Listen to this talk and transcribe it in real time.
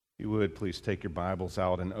you would, please take your Bibles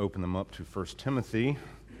out and open them up to 1 Timothy.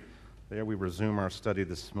 There we resume our study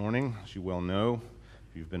this morning. As you well know,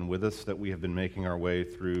 if you've been with us, that we have been making our way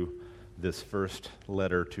through this first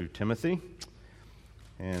letter to Timothy.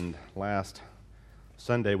 And last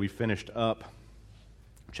Sunday we finished up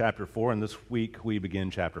chapter 4, and this week we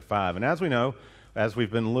begin chapter 5. And as we know, as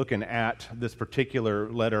we've been looking at this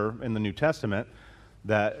particular letter in the New Testament,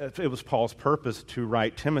 that it was Paul's purpose to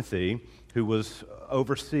write Timothy, who was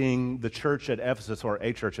overseeing the church at Ephesus, or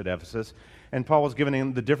a church at Ephesus, and Paul was giving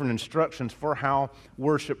him the different instructions for how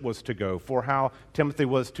worship was to go, for how Timothy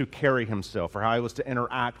was to carry himself, for how he was to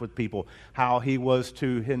interact with people, how he was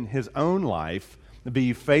to, in his own life,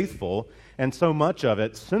 be faithful, and so much of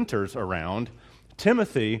it centers around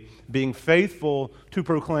Timothy being faithful to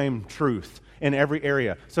proclaim truth in every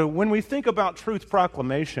area. So when we think about truth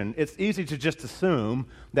proclamation, it's easy to just assume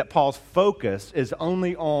that Paul's focus is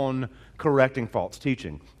only on correcting false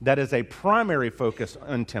teaching. That is a primary focus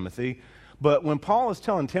on Timothy. But when Paul is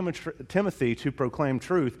telling Timothy to proclaim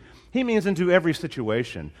truth, he means into every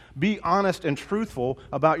situation. Be honest and truthful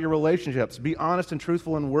about your relationships. Be honest and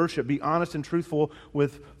truthful in worship. Be honest and truthful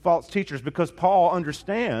with false teachers, because Paul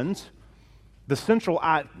understands the central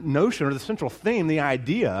notion, or the central theme, the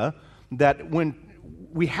idea that when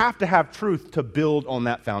we have to have truth to build on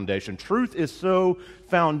that foundation. Truth is so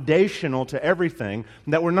foundational to everything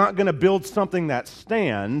that we're not going to build something that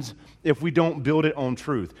stands if we don't build it on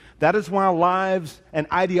truth. That is why lives and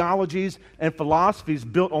ideologies and philosophies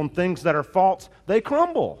built on things that are false, they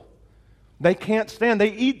crumble. They can't stand.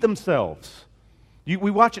 They eat themselves.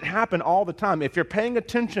 We watch it happen all the time. If you're paying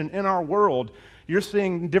attention in our world, you're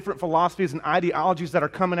seeing different philosophies and ideologies that are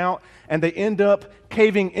coming out, and they end up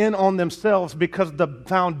caving in on themselves because the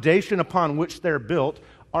foundation upon which they're built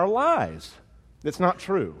are lies. It's not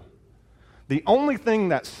true. The only thing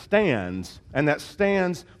that stands, and that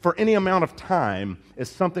stands for any amount of time, is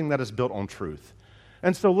something that is built on truth.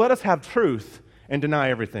 And so let us have truth and deny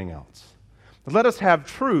everything else. Let us have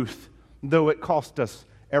truth, though it cost us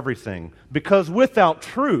everything, because without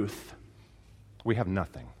truth, we have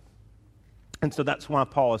nothing. And so that's why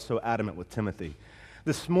Paul is so adamant with Timothy.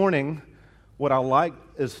 This morning, what I like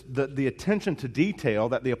is the attention to detail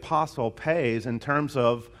that the apostle pays in terms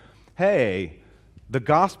of, hey, the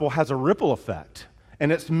gospel has a ripple effect,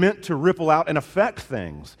 and it's meant to ripple out and affect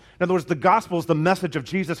things. In other words, the gospel is the message of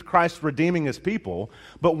Jesus Christ redeeming his people,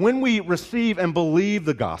 but when we receive and believe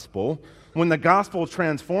the gospel, when the gospel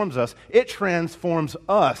transforms us, it transforms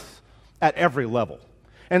us at every level.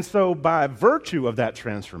 And so by virtue of that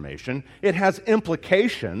transformation, it has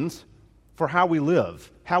implications for how we live,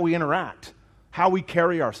 how we interact, how we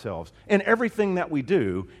carry ourselves. In everything that we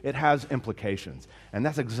do, it has implications. And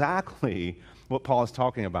that's exactly what Paul is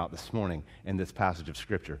talking about this morning in this passage of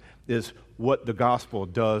Scripture, is what the gospel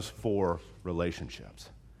does for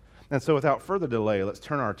relationships. And so without further delay, let's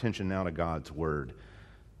turn our attention now to God's Word.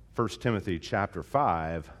 1 Timothy chapter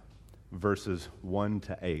 5, verses 1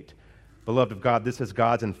 to 8. Beloved of God, this is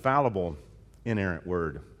God's infallible, inerrant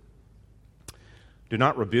word. Do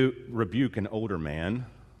not rebuke an older man,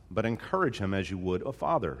 but encourage him as you would a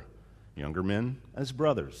father. Younger men as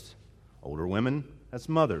brothers, older women as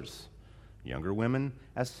mothers, younger women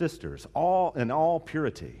as sisters, all in all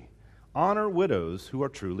purity. Honor widows who are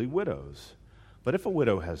truly widows. But if a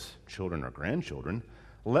widow has children or grandchildren,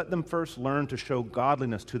 let them first learn to show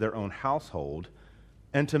godliness to their own household,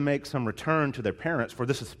 and to make some return to their parents, for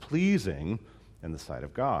this is pleasing in the sight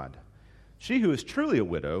of God. She who is truly a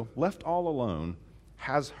widow, left all alone,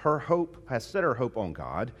 has set her hope on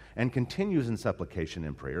God, and continues in supplication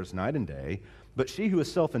and prayers night and day. But she who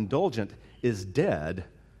is self-indulgent is dead,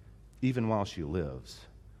 even while she lives.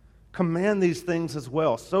 Command these things as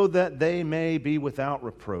well, so that they may be without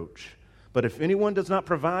reproach. But if anyone does not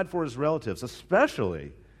provide for his relatives,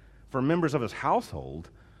 especially for members of his household,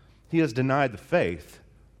 he has denied the faith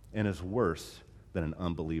and is worse than an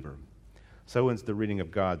unbeliever. So ends the reading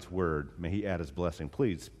of God's word. May he add his blessing.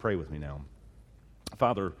 Please pray with me now.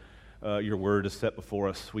 Father, your word is set before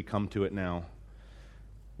us. We come to it now.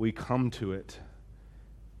 We come to it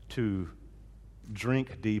to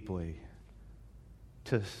drink deeply,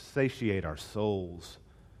 to satiate our souls,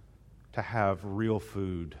 to have real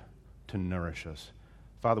food to nourish us.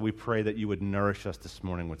 Father, we pray that you would nourish us this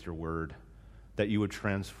morning with your word, that you would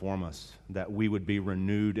transform us, that we would be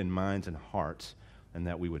renewed in minds and hearts, and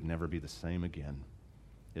that we would never be the same again.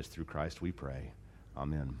 It's through Christ we pray.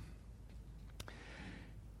 Amen.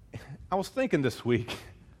 I was thinking this week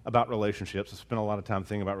about relationships. I spent a lot of time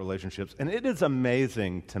thinking about relationships, and it is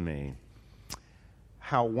amazing to me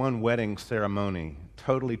how one wedding ceremony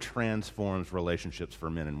totally transforms relationships for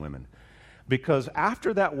men and women. Because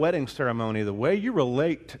after that wedding ceremony, the way you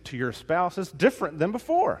relate to your spouse is different than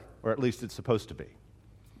before, or at least it's supposed to be.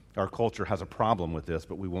 Our culture has a problem with this,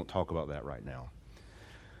 but we won't talk about that right now.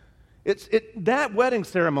 That wedding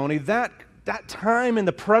ceremony, that time in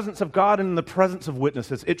the presence of God and in the presence of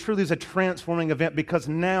witnesses, it truly is a transforming event because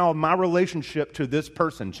now my relationship to this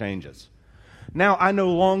person changes. Now I no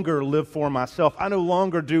longer live for myself. I no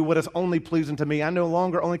longer do what is only pleasing to me. I no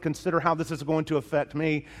longer only consider how this is going to affect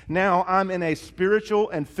me. Now I'm in a spiritual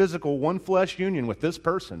and physical one flesh union with this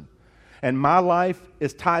person, and my life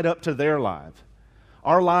is tied up to their lives.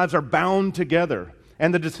 Our lives are bound together,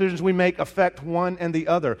 and the decisions we make affect one and the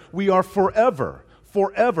other. We are forever,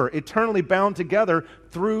 eternally bound together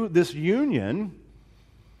through this union,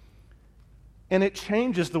 and it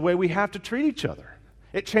changes the way we have to treat each other.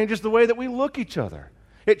 It changes the way that we look each other.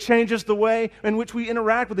 It changes the way in which we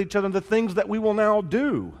interact with each other and the things that we will now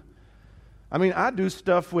do. I mean, I do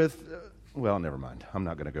stuff with, well, never mind. I'm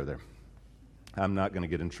not going to go there. I'm not going to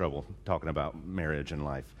get in trouble talking about marriage and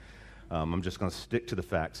life. I'm just going to stick to the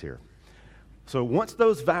facts here. So once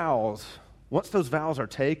those vows are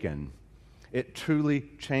taken, it truly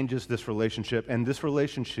changes this relationship, and this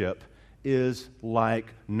relationship is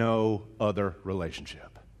like no other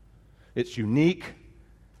relationship. It's unique,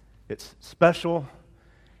 it's special,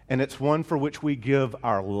 and it's one for which we give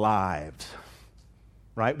our lives,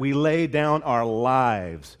 right? We lay down our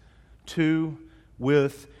lives to,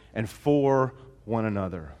 with, and for one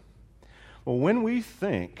another. Well, when we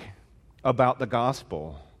think about the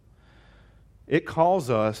gospel, it calls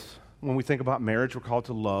us, when we think about marriage, we're called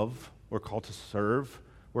to love, we're called to serve,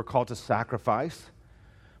 we're called to sacrifice.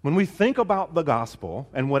 When we think about the gospel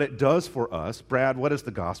and what it does for us, Brad, what is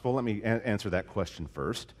the gospel? Let me answer that question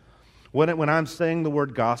first. When I'm saying the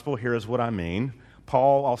word gospel, here is what I mean.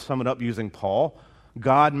 Paul, I'll sum it up using Paul.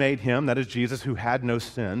 God made him, that is Jesus, who had no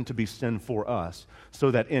sin, to be sin for us,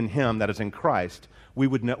 so that in him, that is in Christ, we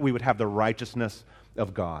would have the righteousness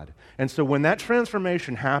of God. And so when that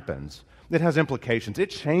transformation happens, it has implications. It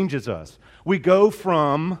changes us. We go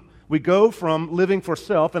from living for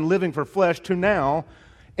self and living for flesh to now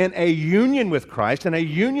in a union with Christ and a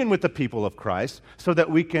union with the people of Christ so that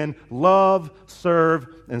we can love, serve,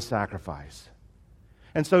 and sacrifice.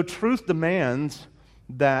 And so truth demands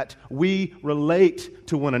that we relate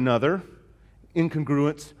to one another in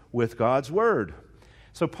congruence with God's word.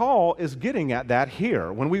 So Paul is getting at that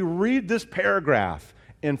here. When we read this paragraph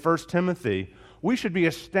in 1 Timothy, we should be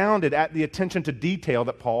astounded at the attention to detail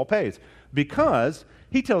that Paul pays, because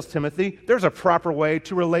he tells Timothy there's a proper way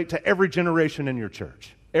to relate to every generation in your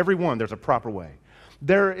church. Everyone, there's a proper way.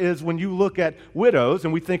 There is, when you look at widows,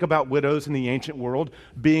 and we think about widows in the ancient world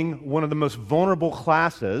being one of the most vulnerable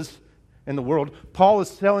classes in the world, Paul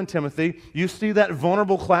is telling Timothy, you see that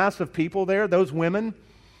vulnerable class of people there, those women?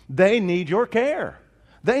 They need your care.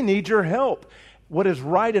 They need your help. What is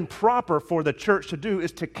right and proper for the church to do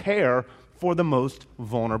is to care for the most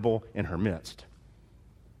vulnerable in her midst.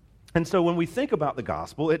 And so when we think about the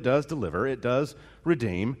gospel, it does deliver, it does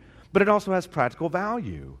redeem, but it also has practical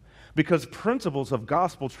value, because principles of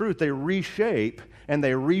gospel truth, they reshape and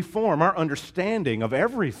they reform our understanding of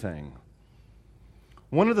everything.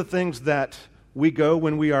 One of the things that we go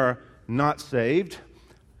when we are not saved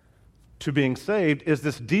to being saved is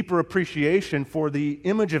this deeper appreciation for the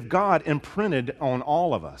image of God imprinted on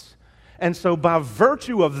all of us. And so by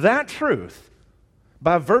virtue of that truth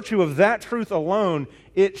alone,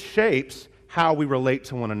 it shapes how we relate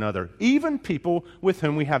to one another, even people with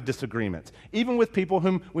whom we have disagreements, even with people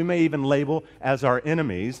whom we may even label as our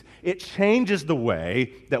enemies. It changes the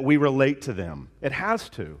way that we relate to them. It has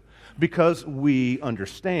to, because we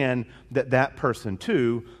understand that that person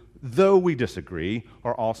too, though we disagree,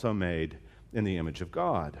 are also made in the image of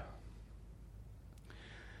God.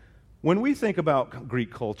 When we think about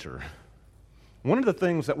Greek culture, one of the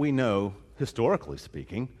things that we know, historically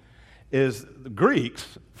speaking, is the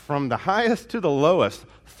Greeks, from the highest to the lowest,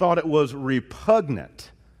 thought it was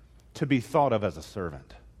repugnant to be thought of as a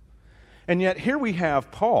servant. And yet here we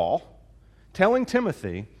have Paul telling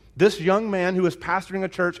Timothy, this young man who is pastoring a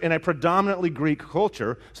church in a predominantly Greek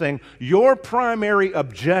culture, saying, your primary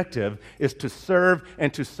objective is to serve,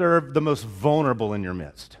 and to serve the most vulnerable in your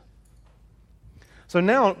midst. So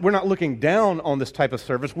now we're not looking down on this type of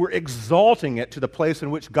service, we're exalting it to the place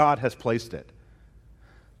in which God has placed it.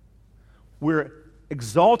 We're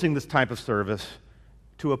exalting this type of service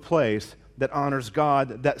to a place that honors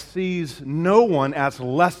God, that sees no one as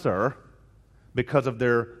lesser because of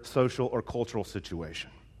their social or cultural situation.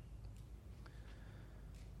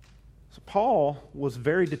 So Paul was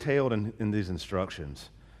very detailed in these instructions.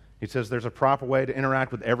 He says there's a proper way to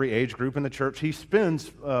interact with every age group in the church. He spends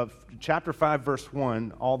chapter 5, verse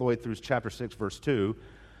 1, all the way through chapter 6, verse 2,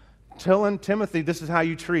 telling Timothy this is how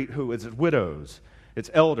you treat who? It's widows,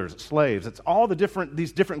 it's elders, it's slaves. It's all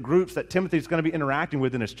these different groups that Timothy's going to be interacting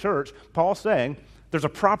with in his church. Paul's saying there's a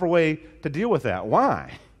proper way to deal with that.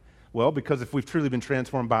 Why? Well, because if we've truly been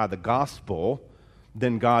transformed by the gospel,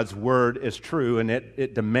 then God's word is true, and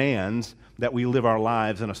it demands that we live our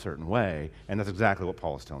lives in a certain way. And that's exactly what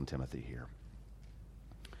Paul is telling Timothy here.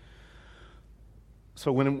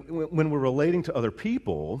 So when we're relating to other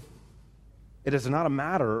people, it is not a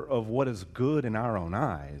matter of what is good in our own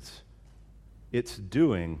eyes. It's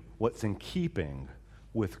doing what's in keeping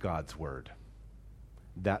with God's word.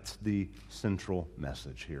 That's the central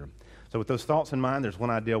message here. So with those thoughts in mind, there's one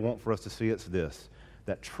idea I want for us to see. It's this,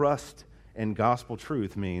 that trust in gospel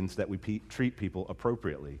truth means that we treat people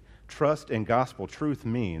appropriately. Trust in gospel truth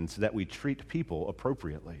means that we treat people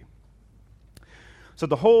appropriately. So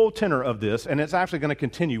the whole tenor of this, and it's actually going to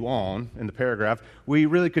continue on in the paragraph, we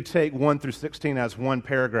really could take 1 through 16 as one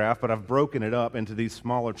paragraph, but I've broken it up into these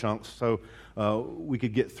smaller chunks so we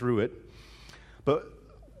could get through it. But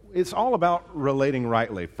it's all about relating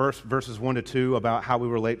rightly. First, verses 1 to 2, about how we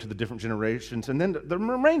relate to the different generations, and then the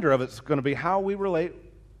remainder of it's going to be how we relate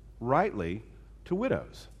rightly to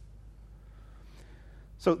widows.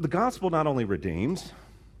 So the gospel not only redeems,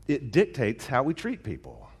 it dictates how we treat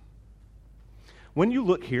people. When you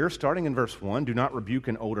look here, starting in verse 1, do not rebuke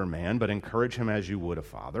an older man, but encourage him as you would a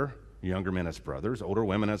father, younger men as brothers, older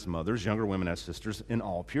women as mothers, younger women as sisters, in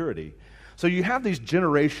all purity. So you have these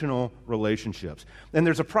generational relationships, and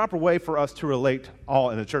there's a proper way for us to relate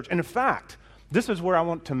all in the church. And in fact, this is where I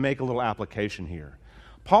want to make a little application here.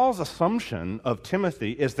 Paul's assumption of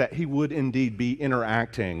Timothy is that he would indeed be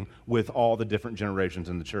interacting with all the different generations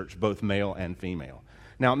in the church, both male and female.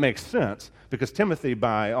 Now, it makes sense because Timothy,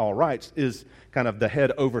 by all rights, is kind of the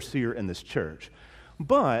head overseer in this church.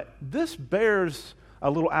 But this bears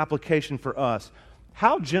a little application for us.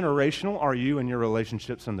 How generational are you in your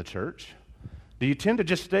relationships in the church? Do you tend to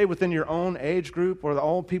just stay within your own age group or the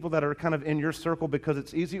old people that are kind of in your circle because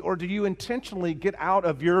it's easy? Or do you intentionally get out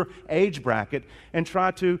of your age bracket and try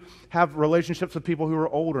to have relationships with people who are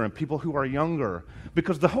older and people who are younger?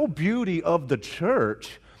 Because the whole beauty of the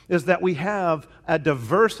church is that we have a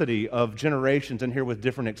diversity of generations in here with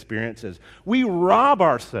different experiences. We rob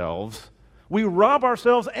ourselves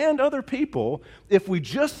and other people if we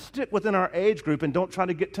just stick within our age group and don't try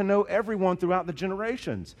to get to know everyone throughout the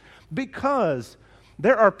generations. Because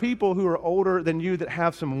there are people who are older than you that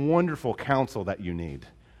have some wonderful counsel that you need.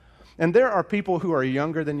 And there are people who are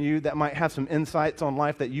younger than you that might have some insights on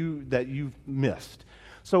life that you've missed.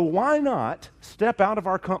 So why not step out of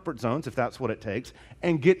our comfort zones, if that's what it takes,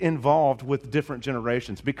 and get involved with different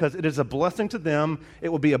generations? Because it is a blessing to them, it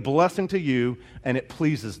will be a blessing to you, and it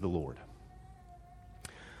pleases the Lord.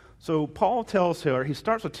 So Paul tells her, he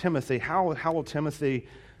starts with Timothy. How will Timothy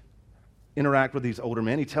interact with these older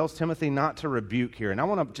men? He tells Timothy not to rebuke here. And I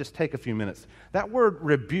want to just take a few minutes. That word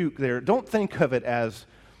rebuke there, don't think of it as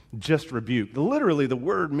just rebuke. Literally, the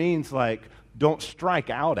word means like don't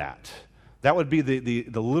strike out at. That would be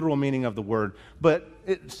the literal meaning of the word. But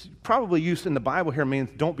it's probably used in the Bible here means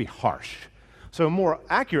don't be harsh. So more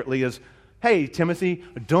accurately is, hey, Timothy,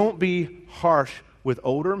 don't be harsh with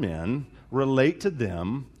older men. Relate to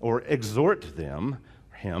them or exhort him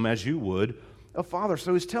as you would a father.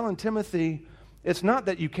 So he's telling Timothy, it's not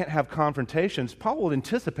that you can't have confrontations. Paul will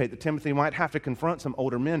anticipate that Timothy might have to confront some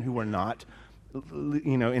older men who are not,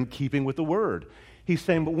 in keeping with the word. He's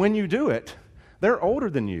saying, but when you do it, they're older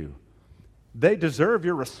than you. They deserve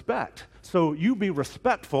your respect. So you be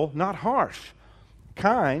respectful, not harsh.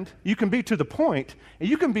 Kind, you can be to the point, and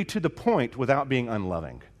you can be to the point without being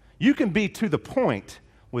unloving. You can be to the point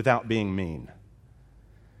without being mean.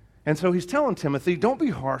 And so he's telling Timothy, don't be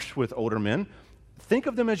harsh with older men. Think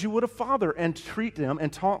of them as you would a father and treat them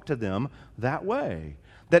and talk to them that way.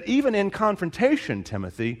 That even in confrontation,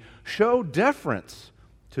 Timothy, show deference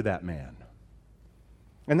to that man.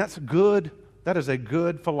 And that is a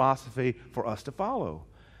good philosophy for us to follow.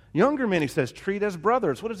 Younger men, he says, treat as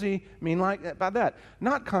brothers. What does he mean by that?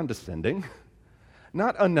 Not condescending,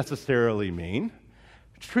 not unnecessarily mean.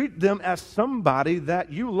 Treat them as somebody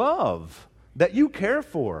that you love, that you care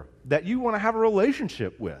for, that you want to have a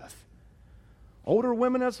relationship with. Older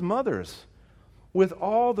women as mothers. With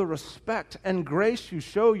all the respect and grace you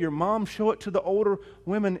show your mom, show it to the older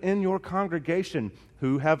women in your congregation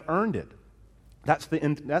who have earned it. That's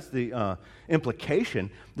the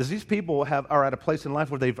implication. These people are at a place in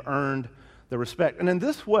life where they've earned the respect. And in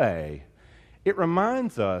this way, it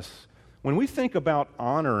reminds us, when we think about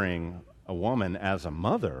honoring a woman as a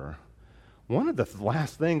mother, one of the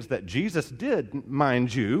last things that Jesus did,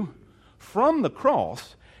 mind you, from the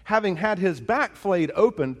cross, having had his back flayed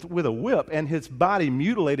open with a whip and his body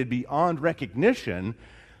mutilated beyond recognition,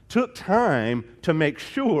 took time to make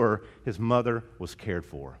sure his mother was cared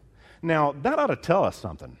for. Now, that ought to tell us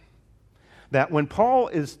something. That when Paul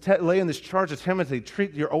is laying this charge to Timothy,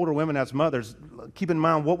 treat your older women as mothers, keep in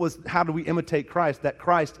mind how do we imitate Christ? That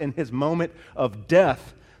Christ, in his moment of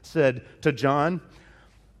death, said to John,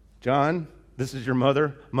 John, this is your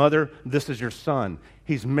mother. Mother, this is your son.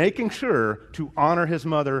 He's making sure to honor his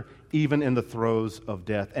mother even in the throes of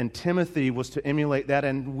death. And Timothy was to emulate that,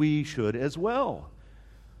 and we should as well.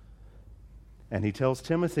 And he tells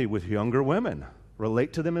Timothy with younger women,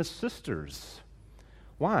 relate to them as sisters.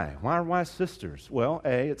 Why? Why sisters? Well,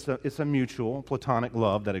 it's a mutual platonic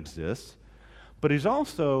love that exists, but he's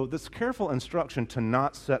also this careful instruction to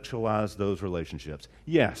not sexualize those relationships.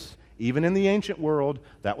 Yes, even in the ancient world,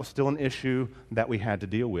 that was still an issue that we had to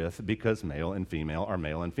deal with because male and female are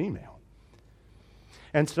male and female.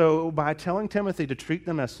 And so by telling Timothy to treat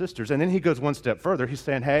them as sisters, and then he goes one step further, he's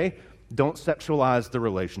saying, hey, don't sexualize the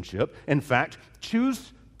relationship. In fact,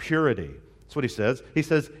 choose purity. That's what he says. He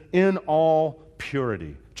says, in all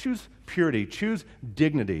purity. Choose purity, choose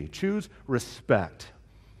dignity, choose respect.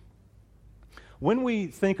 When we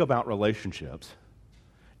think about relationships,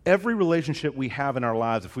 every relationship we have in our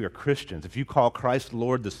lives, if we are Christians, if you call Christ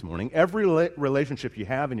Lord this morning, every relationship you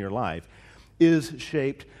have in your life is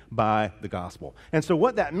shaped by the gospel. And so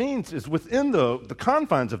what that means is within the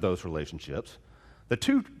confines of those relationships, the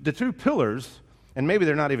two pillars, and maybe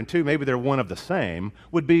they're not even two, maybe they're one of the same,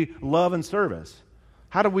 would be love and service.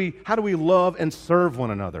 How do we love and serve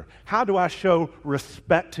one another? How do I show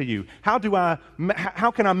respect to you? How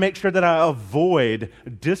can I make sure that I avoid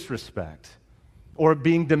disrespect or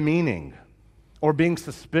being demeaning or being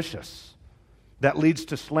suspicious that leads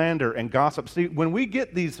to slander and gossip? See, when we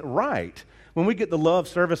get these right, when we get the love,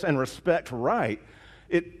 service, and respect right,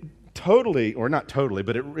 it totally, or not totally,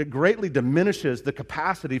 but it greatly diminishes the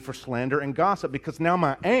capacity for slander and gossip, because now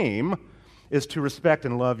my aim is to respect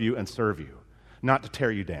and love you and serve you, not to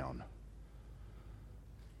tear you down.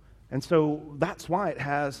 And so that's why it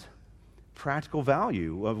has practical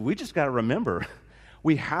value. We just got to remember,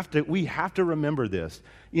 we have to remember this.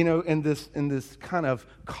 You know, in this kind of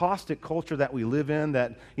caustic culture that we live in,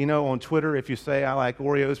 that, you know, on Twitter, if you say I like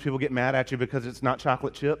Oreos, people get mad at you because it's not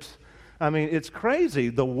chocolate chips. I mean, it's crazy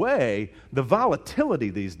the volatility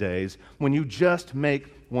these days when you just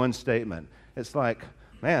make one statement. It's like,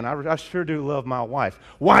 man, I sure do love my wife.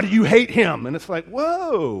 Why do you hate him? And it's like,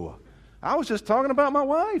 whoa, I was just talking about my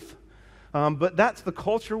wife. But that's the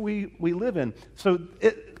culture we live in. So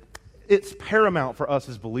it's paramount for us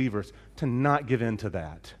as believers to not give in to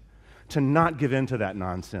that,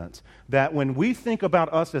 nonsense. That when we think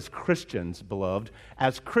about us as Christians, beloved,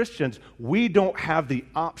 as Christians, we don't have the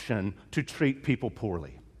option to treat people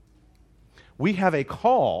poorly. We have a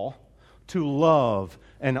call to love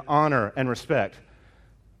and honor and respect.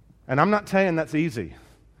 And I'm not saying that's easy.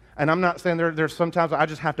 And I'm not saying there's sometimes I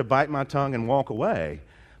just have to bite my tongue and walk away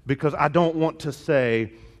because I don't want to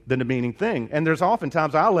say the demeaning thing. And there's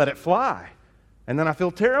oftentimes I let it fly. And then I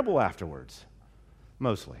feel terrible afterwards,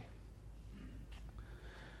 mostly.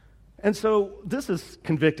 And so this is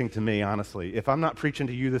convicting to me, honestly. If I'm not preaching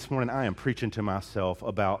to you this morning, I am preaching to myself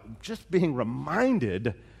about just being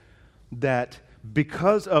reminded that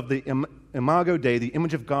because of the Imago Dei, the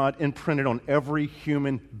image of God imprinted on every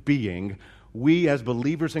human being, we as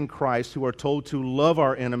believers in Christ who are told to love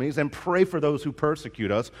our enemies and pray for those who persecute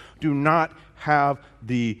us do not have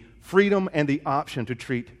the freedom and the option to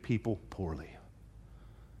treat people poorly.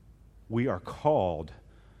 We are called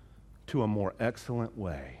to a more excellent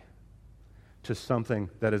way, to something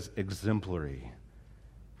that is exemplary.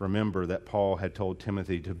 Remember that Paul had told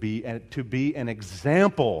Timothy to be an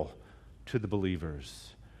example to the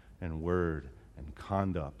believers in word and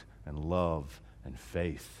conduct and love and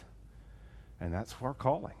faith. And that's our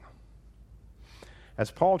calling.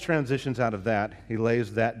 As Paul transitions out of that, he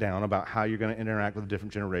lays that down about how you're going to interact with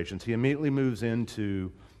different generations. He immediately moves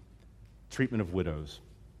into treatment of widows.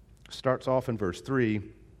 Starts off in verse 3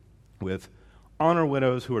 with honor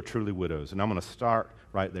widows who are truly widows. And I'm going to start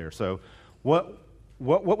right there. So what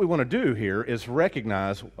we want to do here is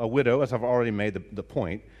recognize a widow, as I've already made the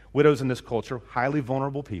point. Widows in this culture, highly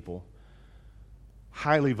vulnerable people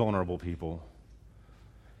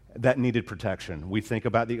that needed protection. We think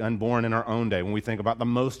about the unborn in our own day. When we think about the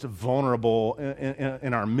most vulnerable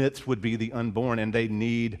in our midst would be the unborn, and they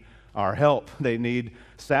need our help.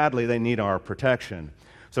 Sadly, they need our protection.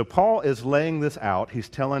 So Paul is laying this out. He's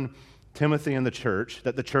telling Timothy and the church,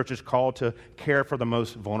 that the church is called to care for the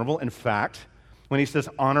most vulnerable. In fact, when he says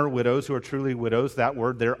honor widows who are truly widows, that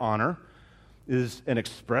word there, honor, is an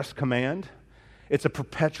express command. It's a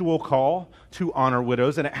perpetual call to honor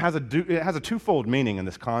widows, and it has a twofold meaning in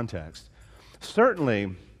this context.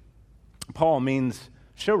 Certainly, Paul means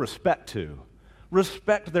show respect to.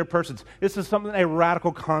 Respect their persons. This is a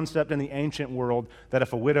radical concept in the ancient world that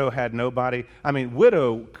if a widow had nobody,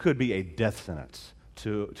 widow could be a death sentence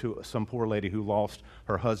to some poor lady who lost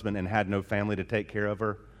her husband and had no family to take care of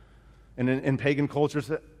her. And in pagan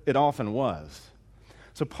cultures, it often was.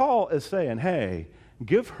 So Paul is saying, hey,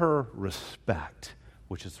 give her respect,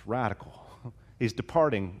 which is radical. He's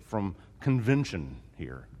departing from convention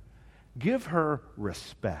here. Give her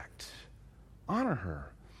respect. Honor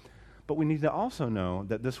her. But we need to also know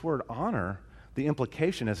that this word honor, the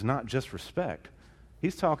implication is not just respect.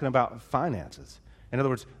 He's talking about finances. In other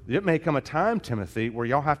words, it may come a time, Timothy, where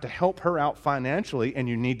y'all have to help her out financially, and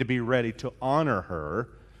you need to be ready to honor her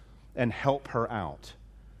and help her out.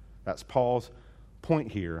 That's Paul's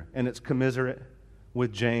point here, and it's commiserate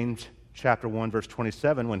with James chapter 1, verse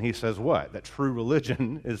 27, when he says what? That true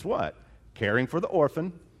religion is what? Caring for the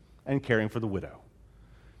orphan and caring for the widow.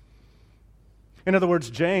 In other words,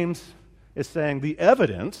 James is saying the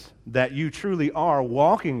evidence that you truly are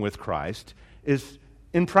walking with Christ is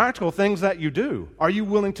in practical things that you do. Are you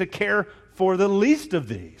willing to care for the least of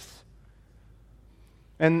these?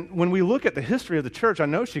 And when we look at the history of the church, I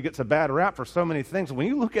know she gets a bad rap for so many things. When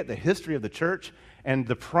you look at the history of the church and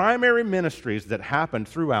the primary ministries that happened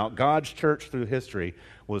throughout God's church through history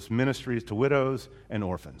was ministries to widows and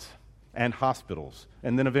orphans and hospitals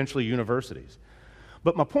and then eventually universities.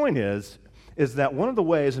 But my point is that one of the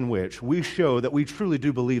ways in which we show that we truly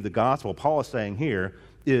do believe the gospel, Paul is saying here,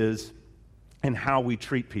 is in how we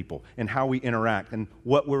treat people and how we interact and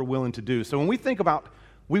what we're willing to do. So when we think about,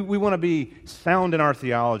 we want to be sound in our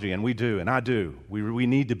theology, and we do, and I do. We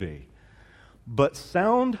need to be. But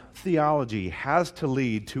sound theology has to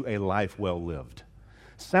lead to a life well lived.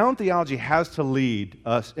 Sound theology has to lead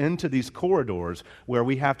us into these corridors where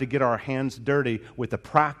we have to get our hands dirty with the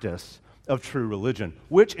practice of true religion,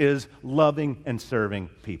 which is loving and serving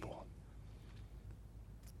people.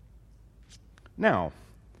 Now,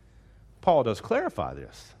 Paul does clarify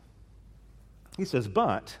this. He says,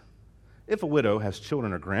 but if a widow has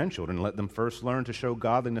children or grandchildren, let them first learn to show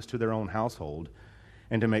godliness to their own household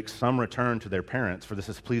and to make some return to their parents, for this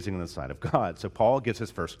is pleasing in the sight of God. So Paul gives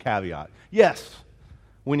his first caveat. Yes,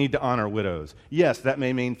 we need to honor widows. Yes, that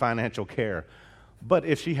may mean financial care. But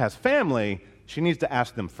if she has family, she needs to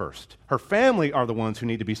ask them first. Her family are the ones who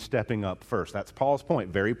need to be stepping up first. That's Paul's point,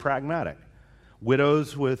 very pragmatic.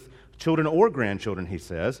 Widows with children or grandchildren, he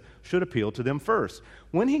says, should appeal to them first.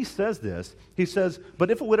 When he says this, he says, but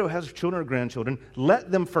if a widow has children or grandchildren,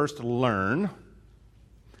 let them first learn.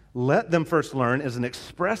 Let them first learn is an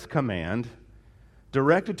express command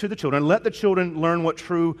directed to the children. Let the children learn what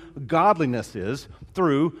true godliness is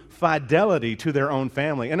through fidelity to their own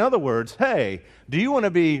family. In other words, hey, do you want to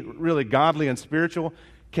be really godly and spiritual?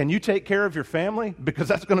 Can you take care of your family? Because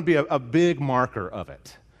that's going to be a big marker of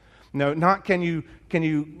it. No, not can you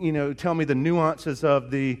tell me the nuances of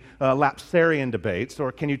the Lapsarian debates,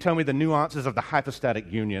 or can you tell me the nuances of the hypostatic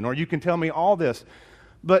union, or you can tell me all this.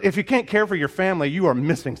 But if you can't care for your family, you are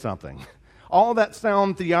missing something. All that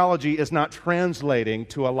sound theology is not translating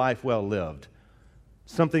to a life well lived.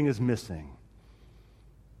 Something is missing.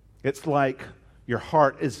 It's like your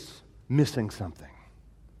heart is missing something.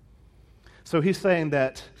 So he's saying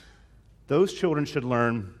that those children should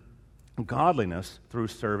learn godliness through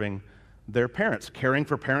serving their parents. Caring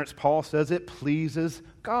for parents, Paul says, it pleases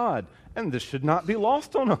God. And this should not be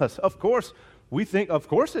lost on us. Of course, we think, of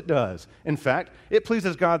course it does. In fact, it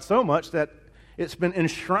pleases God so much that it's been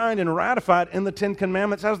enshrined and ratified in the Ten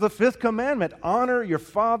Commandments as the fifth commandment. Honor your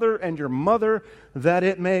father and your mother that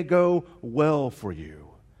it may go well for you.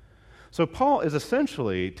 So Paul is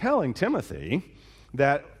essentially telling Timothy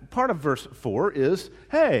that part of verse 4 is,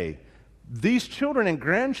 hey, these children and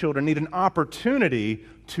grandchildren need an opportunity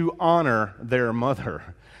to honor their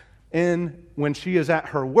mother. And when she is at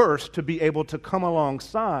her worst, to be able to come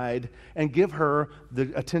alongside and give her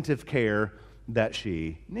the attentive care that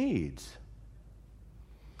she needs.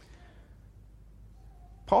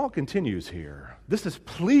 Paul continues here. This is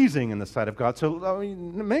pleasing in the sight of God. So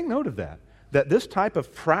make note of that this type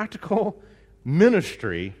of practical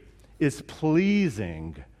ministry is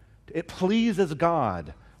pleasing. It pleases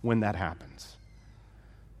God when that happens.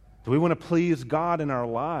 Do we want to please God in our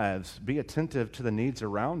lives? Be attentive to the needs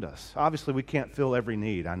around us. Obviously, we can't fill every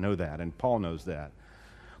need. I know that, and Paul knows that.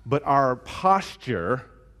 But our posture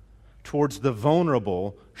towards the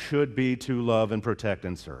vulnerable should be to love and protect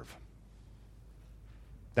and serve.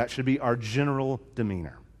 That should be our general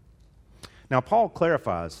demeanor. Now, Paul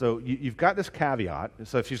clarifies, so you've got this caveat.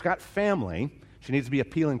 So if she's got family, she needs to be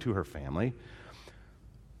appealing to her family.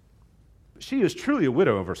 She is truly a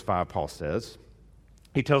widow, in verse 5, Paul says.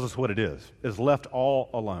 He tells us what it is left all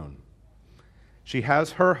alone. She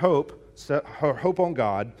has her hope on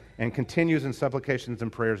God, and continues in supplications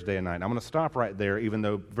and prayers day and night. I'm going to stop right there, even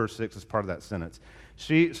though verse 6 is part of that sentence.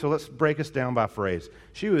 So let's break us down by phrase.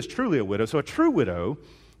 She was truly a widow. So a true widow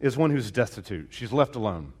is one who's destitute. She's left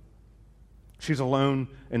alone. She's alone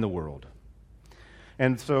in the world.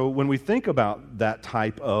 And so when we think about that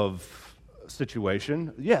type of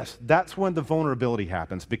situation, yes, that's when the vulnerability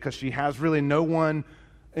happens, because she has really no one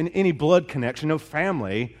in any blood connection, no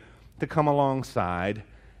family to come alongside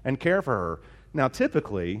and care for her. Now,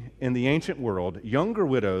 typically, in the ancient world, younger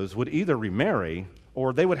widows would either remarry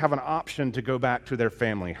or they would have an option to go back to their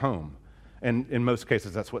family home. And in most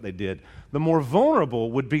cases, that's what they did. The more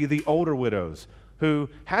vulnerable would be the older widows who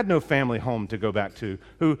had no family home to go back to,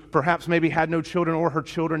 who perhaps maybe had no children, or her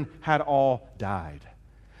children had all died.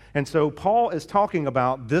 And so Paul is talking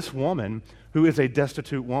about this woman who is a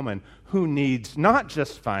destitute woman who needs not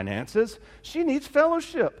just finances, she needs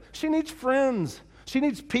fellowship, she needs friends. She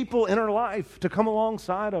needs people in her life to come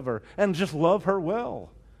alongside of her and just love her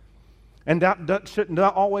well. And that should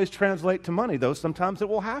not always translate to money, though sometimes it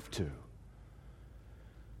will have to.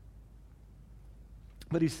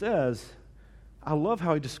 But he says, I love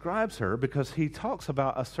how he describes her, because he talks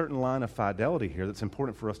about a certain line of fidelity here that's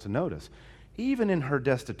important for us to notice. Even in her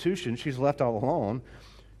destitution, she's left all alone.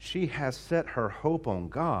 She has set her hope on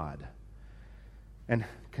God and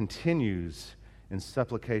continues in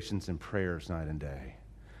supplications and prayers night and day.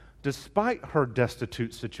 Despite her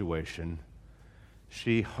destitute situation,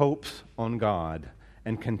 she hopes on God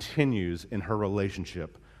and continues in her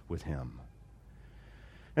relationship with Him.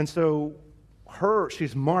 And so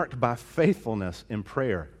she's marked by faithfulness in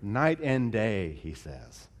prayer, night and day, he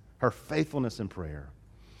says. Her faithfulness in prayer.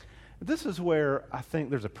 This is where I think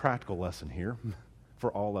there's a practical lesson here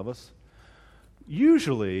for all of us.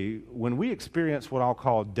 Usually, when we experience what I'll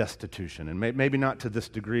call destitution, and maybe not to this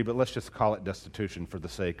degree, but let's just call it destitution for the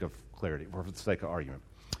sake of clarity, or for the sake of argument.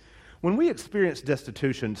 When we experience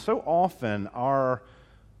destitution, so often our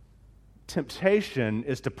temptation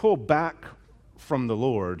is to pull back from the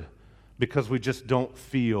Lord because we just don't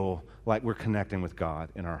feel like we're connecting with God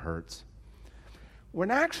in our hurts. When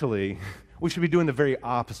actually, we should be doing the very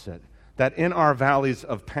opposite. That in our valleys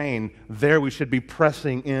of pain, there we should be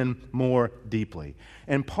pressing in more deeply.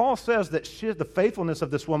 And Paul says that the faithfulness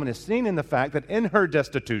of this woman is seen in the fact that in her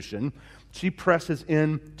destitution, she presses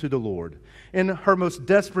in to the Lord. In her most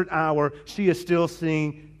desperate hour, she is still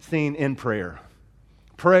seen in prayer.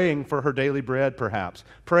 Praying for her daily bread, perhaps.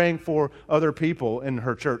 Praying for other people in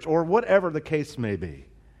her church, or whatever the case may be.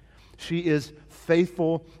 She is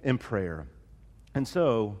faithful in prayer. And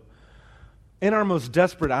so, in our most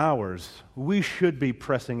desperate hours, we should be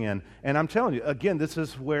pressing in. And I'm telling you, again, this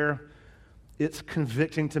is where it's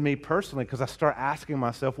convicting to me personally, because I start asking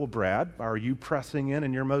myself, well, Brad, are you pressing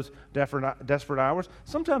in your most desperate hours?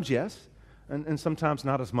 Sometimes yes, and sometimes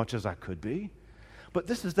not as much as I could be. But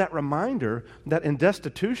this is that reminder that in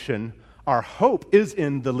destitution, our hope is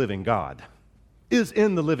in the living God, is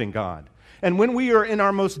in the living God. And when we are in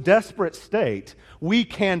our most desperate state, we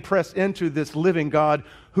can press into this living God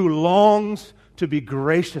who longs to be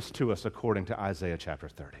gracious to us, according to Isaiah chapter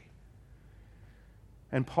 30.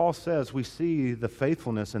 And Paul says we see the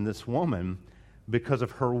faithfulness in this woman because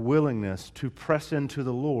of her willingness to press into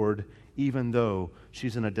the Lord even though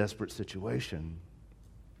she's in a desperate situation.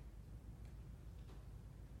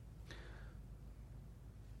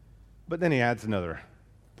 But then he adds another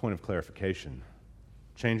point of clarification,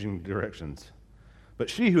 changing directions. But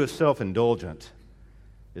she who is self-indulgent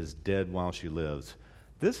is dead while she lives.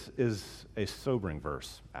 This is a sobering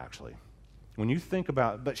verse, actually. When you think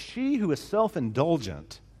about, but she who is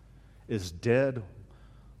self-indulgent is dead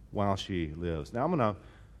while she lives. Now I'm going to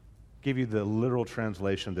give you the literal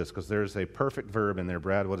translation of this, because there's a perfect verb in there.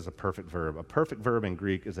 Brad, what is a perfect verb? A perfect verb in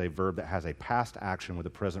Greek is a verb that has a past action with a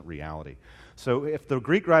present reality. So if the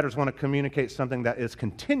Greek writers want to communicate something that is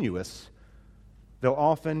continuous, they'll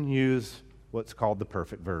often use what's called the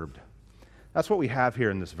perfect verb. That's what we have here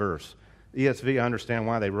in this verse. ESV, I understand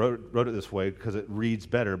why they wrote it this way, because it reads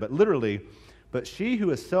better. But literally, but she who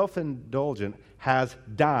is self-indulgent has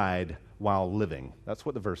died while living. That's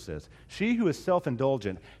what the verse says. She who is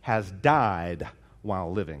self-indulgent has died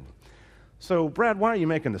while living. So, Brad, why are you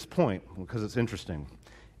making this point? Because it's interesting.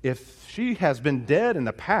 If she has been dead in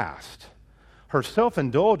the past, Her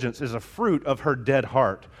self-indulgence is a fruit of her dead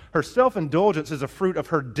heart. Her self-indulgence is a fruit of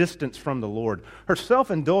her distance from the Lord. Her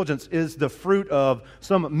self-indulgence is the fruit of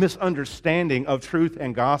some misunderstanding of truth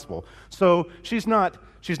and gospel. So she's not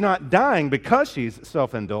dying because she's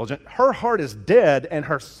self-indulgent. Her heart is dead, and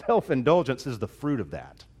her self-indulgence is the fruit of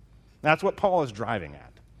that. That's what Paul is driving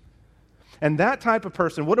at. And that type of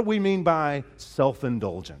person, what do we mean by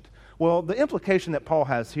self-indulgent? Well, the implication that Paul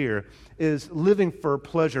has here is living for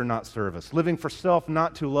pleasure, not service. Living for self,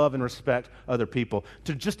 not to love and respect other people.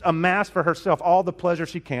 To just amass for herself all the pleasure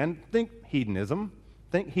she can. Think hedonism.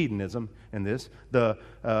 Think hedonism in this. The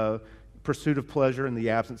pursuit of pleasure in the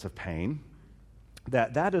absence of pain.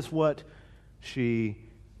 That is what she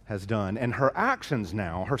has done. And her actions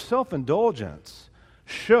now, her self-indulgence,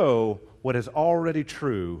 show what is already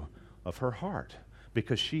true of her heart.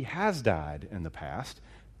 Because she has died in the past.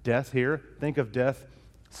 Death here, think of death,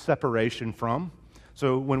 separation from.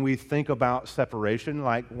 So when we think about separation,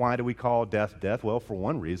 like why do we call death death? Well, for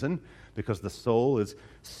one reason, because the soul is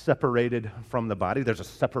separated from the body. There's a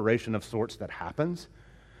separation of sorts that happens.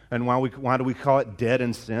 And why do we call it dead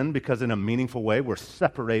in sin? Because in a meaningful way, we're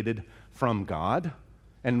separated from God,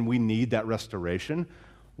 and we need that restoration.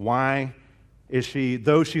 Why is she,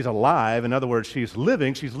 though she's alive, in other words, she's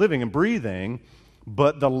living and breathing,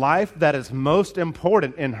 but the life that is most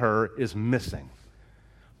important in her is missing.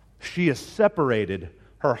 She is separated.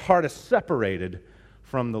 Her heart is separated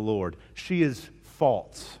from the Lord. She is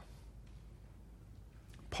false.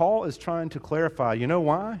 Paul is trying to clarify, you know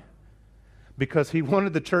why? Because he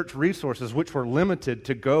wanted the church resources, which were limited,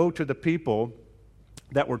 to go to the people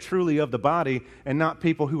that were truly of the body and not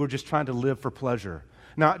people who were just trying to live for pleasure.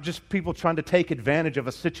 Not just people trying to take advantage of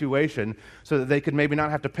a situation so that they could maybe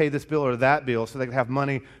not have to pay this bill or that bill so they could have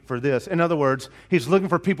money for this. In other words, he's looking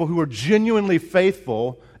for people who are genuinely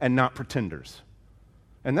faithful and not pretenders.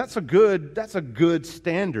 And that's a good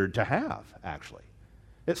standard to have, actually.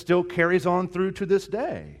 It still carries on through to this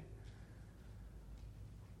day.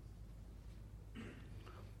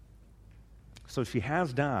 So she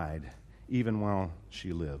has died even while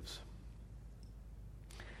she lives.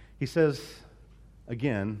 He says,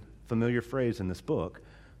 again, familiar phrase in this book,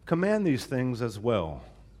 command these things as well,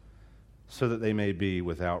 so that they may be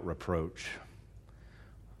without reproach.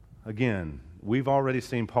 Again, we've already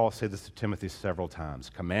seen Paul say this to Timothy several times.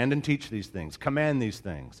 Command and teach these things. Command these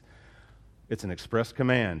things. It's an express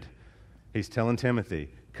command. He's telling Timothy,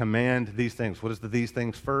 command these things. What is the these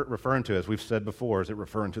things referring to? As we've said before, is it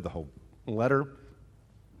referring to the whole letter?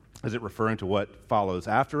 Is it referring to what follows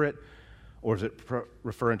after it? Or is it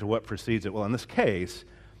referring to what precedes it? Well, in this case,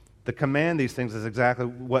 the command these things is exactly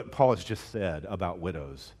what Paul has just said about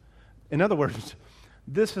widows. In other words,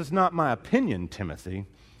 this is not my opinion, Timothy.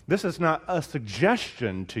 This is not a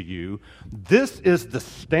suggestion to you. This is the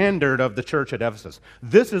standard of the church at Ephesus.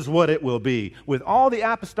 This is what it will be. With all the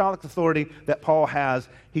apostolic authority that Paul has,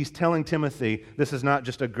 he's telling Timothy, this is not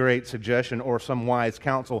just a great suggestion or some wise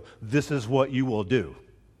counsel. This is what you will do.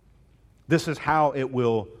 This is how it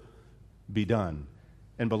will be done.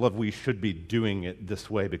 And beloved, we should be doing it this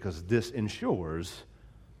way because this ensures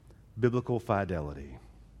biblical fidelity.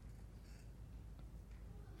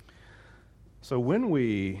 So when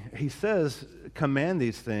he says, command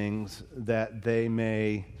these things that they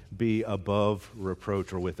may be above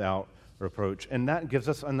reproach or without reproach, and that gives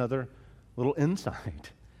us another little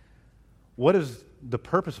insight. What is the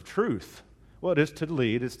purpose of truth? Well, it is to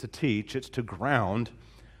lead, it's to teach, it's to ground,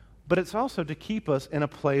 but it's also to keep us in a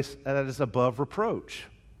place that is above reproach.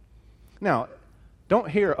 Now, don't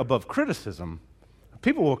hear above criticism.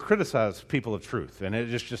 People will criticize people of truth, and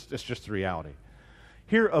it's just the reality.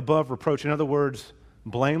 Hear above reproach. In other words,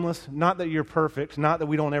 blameless. Not that you're perfect, not that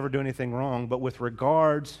we don't ever do anything wrong, but with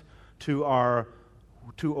regards to our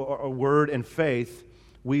word and faith,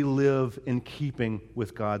 we live in keeping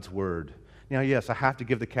with God's word. Now, yes, I have to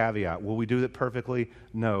give the caveat. Will we do it perfectly?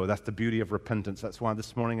 No, that's the beauty of repentance. That's why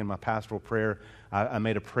this morning in my pastoral prayer, I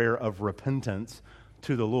made a prayer of repentance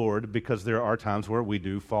to the Lord, because there are times where we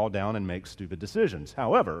do fall down and make stupid decisions.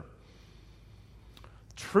 However,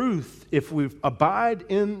 truth, if we abide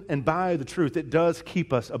in and by the truth, it does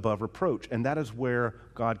keep us above reproach, and that is where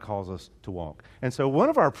God calls us to walk. And so one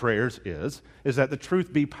of our prayers is that the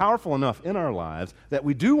truth be powerful enough in our lives that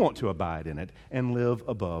we do want to abide in it and live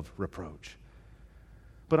above reproach.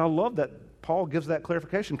 But I love that Paul gives that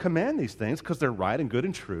clarification. Command these things because they're right and good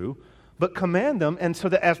and true, but command them, and so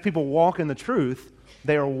that as people walk in the truth,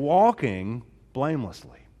 they are walking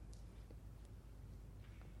blamelessly.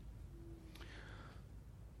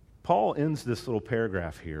 Paul ends this little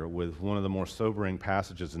paragraph here with one of the more sobering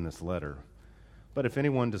passages in this letter, But if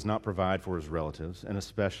anyone does not provide for his relatives, and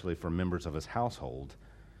especially for members of his household,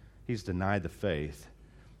 he's denied the faith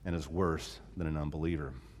and is worse than an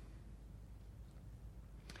unbeliever.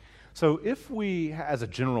 So if we, as a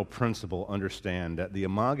general principle, understand that the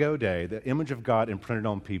Imago Dei, the image of God imprinted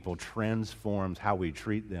on people, transforms how we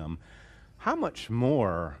treat them, how much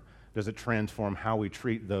more does it transform how we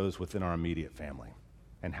treat those within our immediate family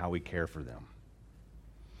and how we care for them?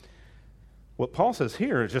 What Paul says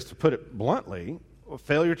here is, just to put it bluntly,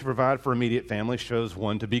 failure to provide for immediate family shows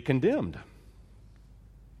one to be condemned.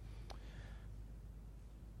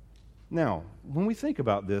 Now, when we think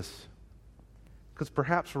about this, because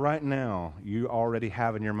perhaps right now you already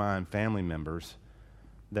have in your mind family members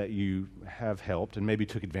that you have helped and maybe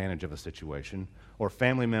took advantage of a situation, or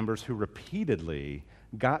family members who repeatedly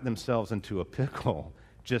got themselves into a pickle,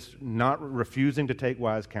 just not refusing to take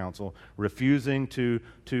wise counsel, refusing to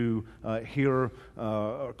hear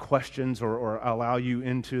questions or allow you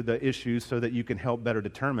into the issues so that you can help better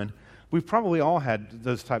determine. We've probably all had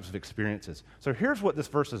those types of experiences. So here's what this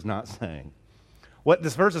verse is not saying. What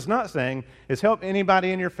this verse is not saying is help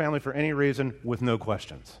anybody in your family for any reason with no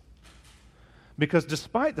questions. Because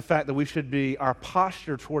despite the fact that our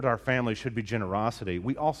posture toward our family should be generosity,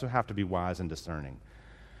 we also have to be wise and discerning.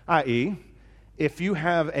 I.e., if you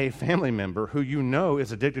have a family member who you know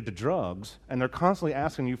is addicted to drugs and they're constantly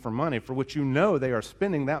asking you for money for which you know they are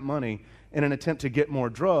spending that money in an attempt to get more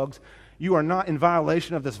drugs, you are not in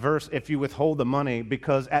violation of this verse if you withhold the money,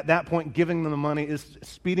 because at that point giving them the money is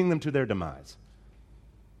speeding them to their demise.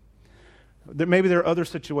 Maybe there are other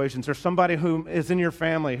situations. There's somebody who is in your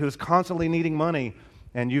family who's constantly needing money,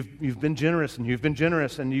 and you've been generous and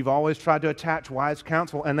you've always tried to attach wise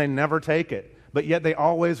counsel and they never take it. But yet they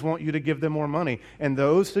always want you to give them more money. In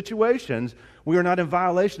those situations, we are not in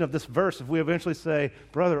violation of this verse if we eventually say,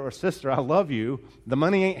 brother or sister, I love you, the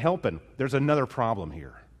money ain't helping. There's another problem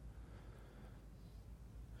here.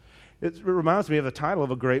 It reminds me of the title of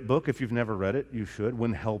a great book. If you've never read it, you should.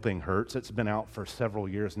 When Helping Hurts. It's been out for several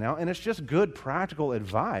years now, and it's just good practical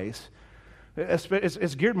advice.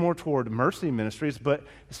 It's geared more toward mercy ministries, but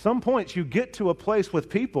at some points you get to a place with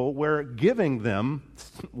people where giving them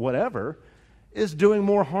whatever is doing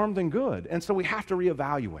more harm than good, and so we have to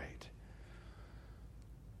reevaluate.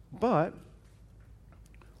 But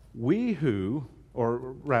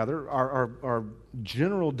our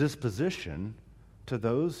general disposition to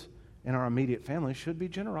those in our immediate family should be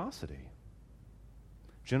generosity.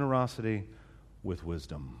 Generosity with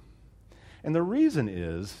wisdom. And the reason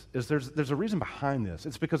is there's a reason behind this.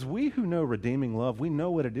 It's because we who know redeeming love, we know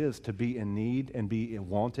what it is to be in need and be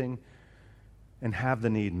wanting and have the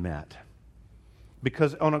need met.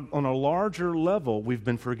 Because on a larger level, we've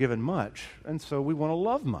been forgiven much, and so we want to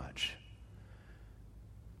love much.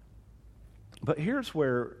 But here's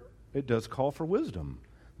where it does call for wisdom.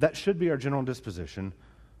 That should be our general disposition,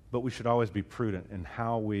 but we should always be prudent in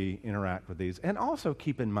how we interact with these. And also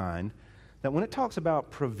keep in mind that when it talks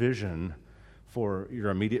about provision for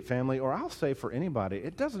your immediate family, or I'll say for anybody,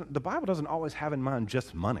 the Bible doesn't always have in mind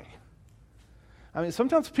just money. I mean,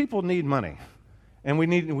 sometimes people need money, and we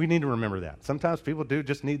need to remember that. Sometimes people do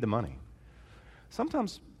just need the money.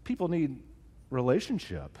 Sometimes people need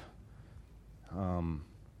relationship.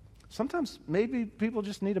 Sometimes maybe people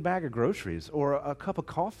just need a bag of groceries or a cup of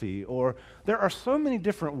coffee, or there are so many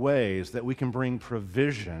different ways that we can bring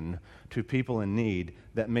provision to people in need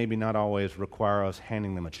that maybe not always require us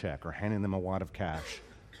handing them a check or handing them a wad of cash.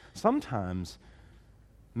 Sometimes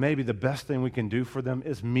maybe the best thing we can do for them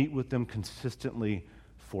is meet with them consistently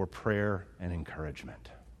for prayer and encouragement.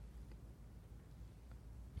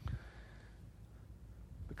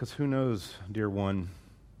 Because who knows, dear one,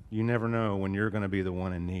 you never know when you're going to be the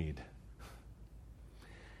one in need.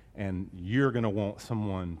 And you're going to want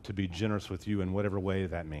someone to be generous with you in whatever way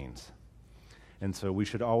that means. And so we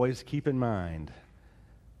should always keep in mind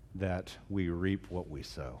that we reap what we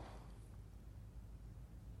sow.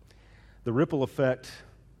 The ripple effect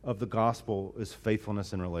of the gospel is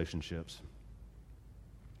faithfulness in relationships.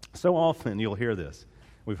 So often you'll hear this.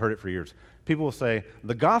 We've heard it for years. People will say,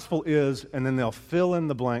 the gospel is, and then they'll fill in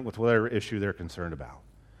the blank with whatever issue they're concerned about.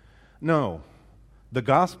 No, the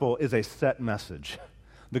gospel is a set message.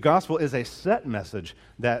 The gospel is a set message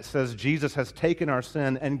that says Jesus has taken our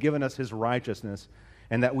sin and given us his righteousness,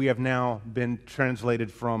 and that we have now been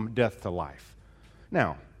translated from death to life.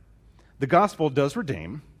 Now, the gospel does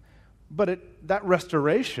redeem, but that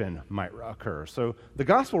restoration might occur. So the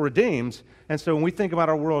gospel redeems, and so when we think about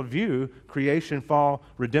our worldview, creation, fall,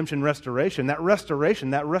 redemption, restoration, that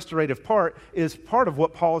restorative part is part of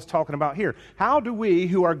what Paul is talking about here. How do we,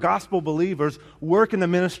 who are gospel believers, work in the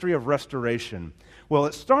ministry of restoration? Well,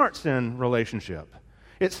 it starts in relationship.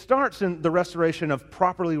 It starts in the restoration of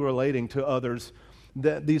properly relating to others,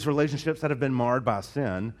 these relationships that have been marred by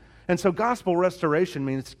sin. And so gospel restoration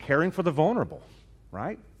means caring for the vulnerable,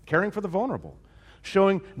 right? Caring for the vulnerable.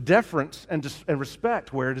 Showing deference and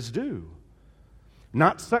respect where it is due.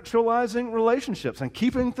 Not sexualizing relationships and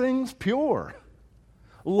keeping things pure.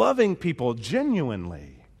 Loving people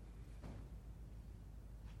genuinely.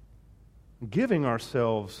 Giving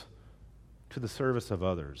ourselves to the service of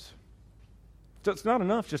others. So it's not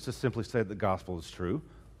enough just to simply say that the gospel is true.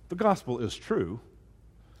 The gospel is true.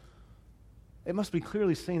 It must be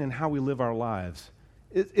clearly seen in how we live our lives.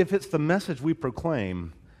 If it's the message we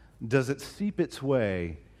proclaim, does it seep its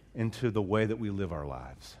way into the way that we live our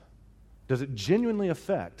lives? Does it genuinely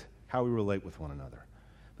affect how we relate with one another?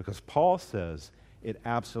 Because Paul says it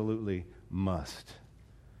absolutely must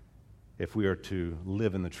if we are to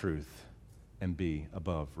live in the truth and be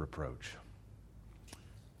above reproach.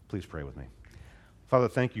 Please pray with me. Father,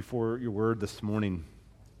 thank you for your word this morning.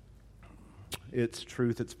 Its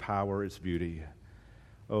truth, its power, its beauty.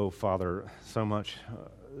 Oh, Father, so much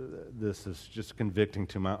this is just convicting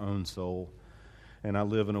to my own soul. And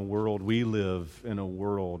we live in a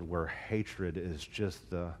world where hatred is just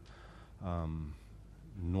the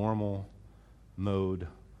normal mode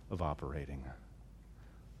of operating.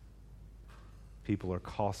 People are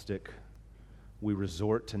caustic. We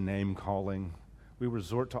resort to name-calling. We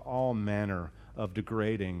resort to all manner of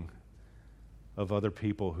degrading of other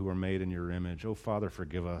people who are made in your image. Oh, Father,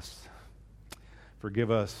 forgive us.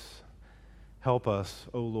 Forgive us. Help us,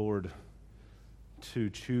 oh Lord,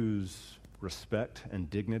 to choose respect and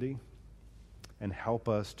dignity, and help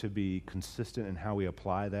us to be consistent in how we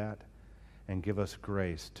apply that, and give us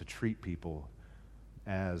grace to treat people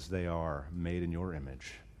as they are made in your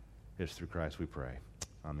image. It's through Christ we pray.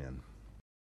 Amen.